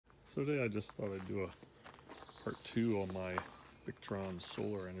So today I just thought I'd do a part 2 on my Victron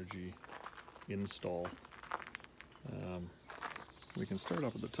Solar Energy install. We can start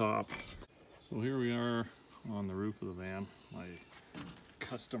up at the top. So here we are on the roof of the van, my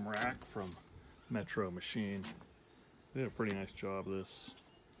custom rack from Metro Machine. They did a pretty nice job of this.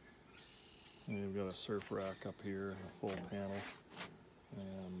 And they've got a surf rack up here and a full panel,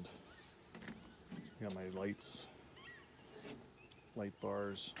 and I got my light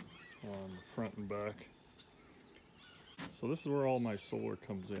bars on the front and back. So this is where all my solar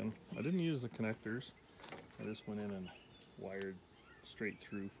comes in. I didn't use the connectors. I just went in and wired straight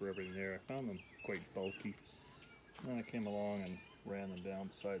through for everything there. I found them quite bulky. And then I came along and ran them down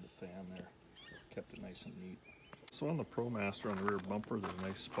beside the fan there. Kept it nice and neat. So on the ProMaster on the rear bumper, there's a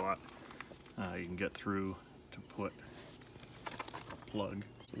nice spot you can get through to put a plug.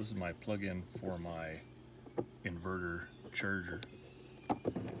 So this is my plug-in for my inverter charger.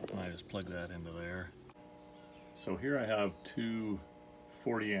 And I just plug that into there. So here I have two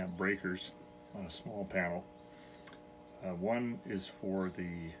 40 amp breakers on a small panel. One is for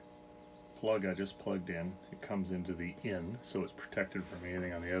the plug I just plugged in. It comes into the in, so it's protected from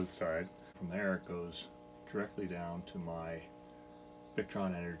anything on the outside. From there it goes directly down to my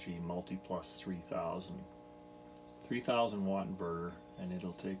Victron Energy Multi-Plus 3000 watt inverter, and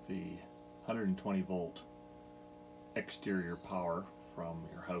it'll take the 120 volt exterior power from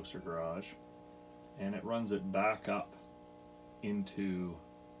your house or garage, and it runs it back up into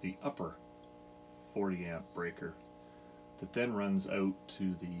the upper 40 amp breaker that then runs out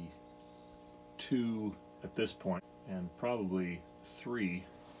to the two, at this point, and probably three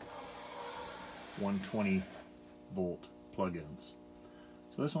 120 volt plugins.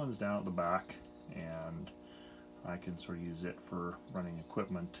 So this one's down at the back, and I can sort of use it for running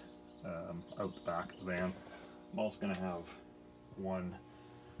equipment out the back of the van. I'm also going to have one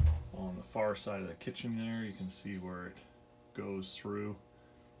on the far side of the kitchen there. You can see where it goes through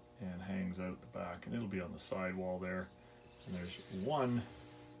and hangs out the back, and it'll be on the side wall there. And there's one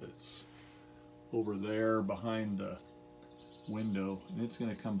that's over there behind the window, and it's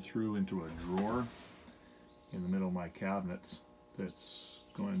going to come through into a drawer in the middle of my cabinets that's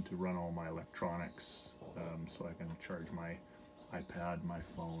going to run all my electronics, so I can charge my iPad, my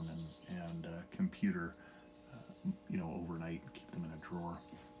phone, and computer overnight and keep them in a drawer.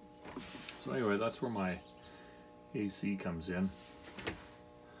 So anyway, that's where my AC comes in.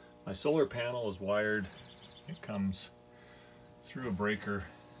 My solar panel is wired. It comes through a breaker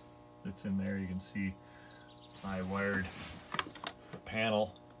that's in there. You can see I wired the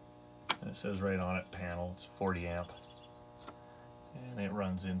panel, and it says right on it panel. It's 40 amp, and it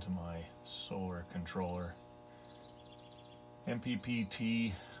runs into my solar controller,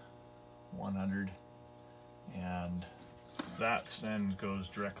 MPPT 100, and that then goes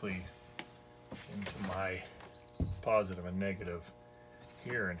directly into my positive and negative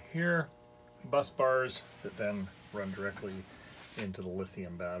here and here bus bars that then run directly into the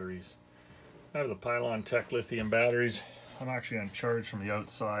lithium batteries. I have the Pylon Tech lithium batteries. I'm actually on charge from the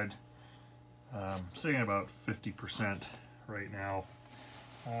outside, sitting at about 50% right now.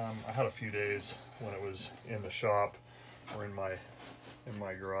 I had a few days when it was in the shop or in my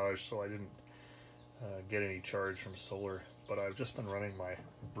garage, so I didn't get any charge from solar, but I've just been running my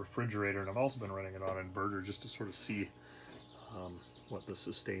refrigerator, and I've also been running it on inverter just to sort of see what the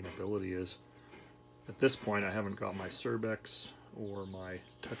sustainability is. At this point, I haven't got my Cerbex or my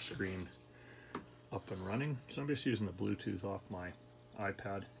touchscreen up and running, so I'm just using the Bluetooth off my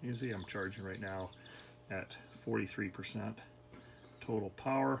iPad. You can see I'm charging right now at 43% total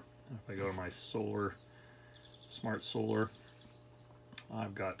power. If I go to my solar, smart solar,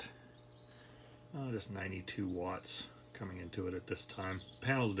 I've got just 92 watts coming into it at this time. The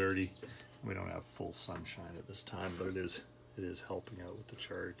panel's dirty. We don't have full sunshine at this time, but it is helping out with the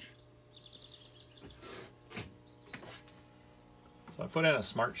charge. So I put in a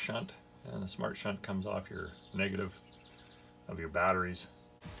smart shunt, and the smart shunt comes off your negative of your batteries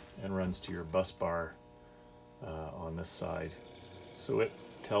and runs to your bus bar on this side. So it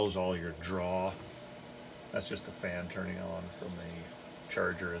tells all your draw. That's just the fan turning on from the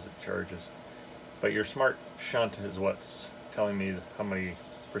charger as it charges. But your smart shunt is what's telling me how many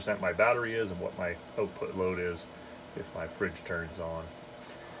percent my battery is and what my output load is if my fridge turns on.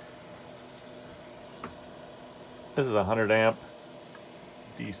 This is a 100 amp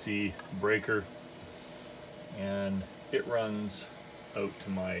DC breaker, and it runs out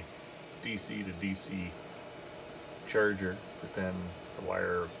to my DC to DC charger, but then the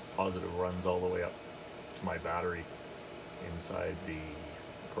wire positive runs all the way up to my battery inside the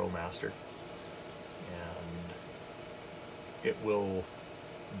ProMaster, and it will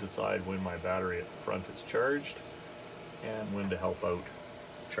decide when my battery at the front is charged and when to help out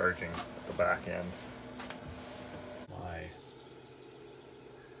charging at the back end. My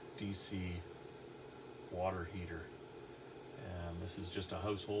DC water heater, and this is just a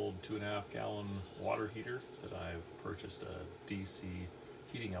household 2.5 gallon water heater that I've purchased a DC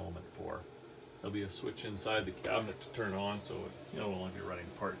heating element for. There'll be a switch inside the cabinet to turn on, so it'll only be running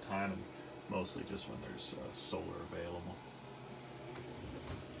part-time and mostly just when there's solar available.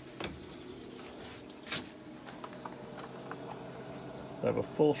 I have a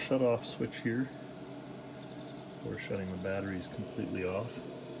full shut-off switch here for shutting the batteries completely off.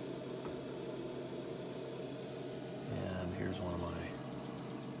 And here's one of my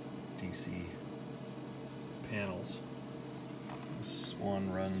DC panels. This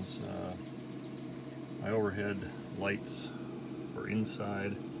one runs my overhead lights for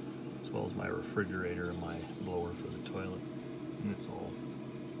inside, as well as my refrigerator and my blower for the toilet. And it's all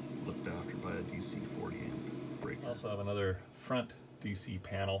looked after by a DC 40 amp breaker. I also have another front DC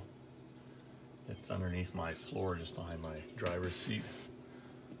panel. It's underneath my floor, just behind my driver's seat.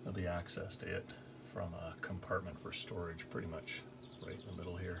 There'll be access to it from a compartment for storage, pretty much right in the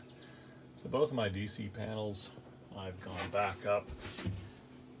middle here. So both of my DC panels, I've gone back up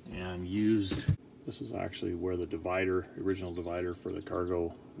and used. This was actually where the divider, original divider for the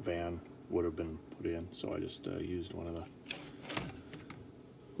cargo van would have been put in. So I just used one of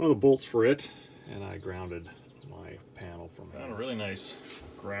the bolts for it, and I grounded my panel from here. Found a really nice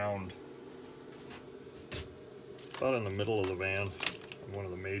ground about in the middle of the van, on one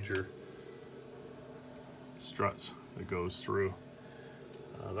of the major struts that goes through.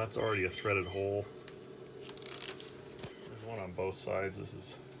 That's already a threaded hole. There's one on both sides. This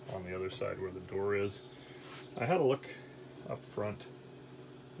is on the other side where the door is. I had a look up front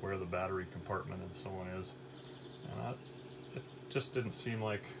where the battery compartment and so on is, and it just didn't seem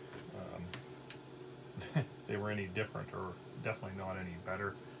like they were any different, or definitely not any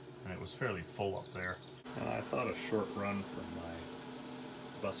better, and it was fairly full up there. And I thought a short run from my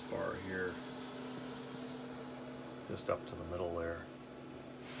bus bar here, just up to the middle there,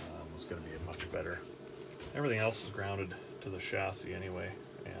 was going to be much better. Everything else is grounded to the chassis anyway,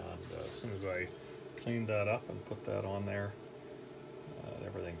 and as soon as I cleaned that up and put that on there,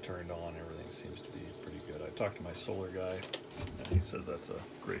 everything turned on. Everything seems to be pretty good. I talked to my solar guy, and he says that's a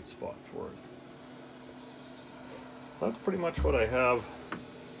great spot for it. That's pretty much what I have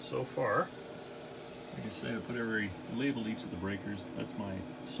so far. Like I say, I labeled each of the breakers. That's my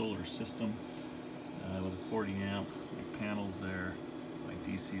solar system with a 40 amp, my panels there, my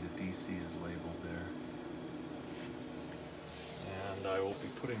DC to DC is labeled there. And I will be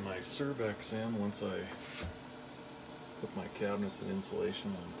putting my Cervex in once I put my cabinets in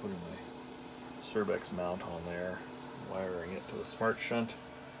insulation. I'm putting my Cervex mount on there, wiring it to the smart shunt,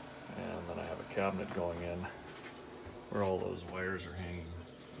 and then I have a cabinet going in where all those wires are hanging.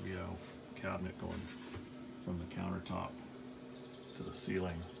 Cabinet going from the countertop to the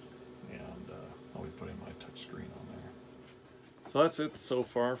ceiling, and I'll be putting my touch screen on there. So that's it so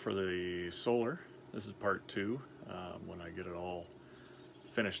far for the solar. This is part 2. When I get it all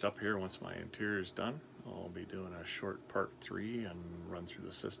finished up here, once my interior is done, I'll be doing a short part 3 and run through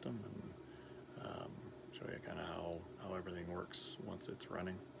the system and show you kind of how everything works once it's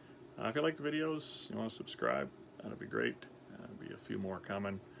running. If you like the videos, you want to subscribe, that'd be great. There'll be a few more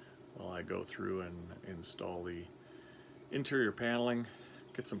coming while I go through and install the interior paneling,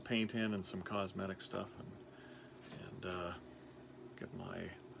 get some paint in and some cosmetic stuff, and get my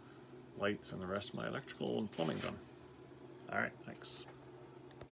lights and the rest of my electrical and plumbing done. Alright, thanks.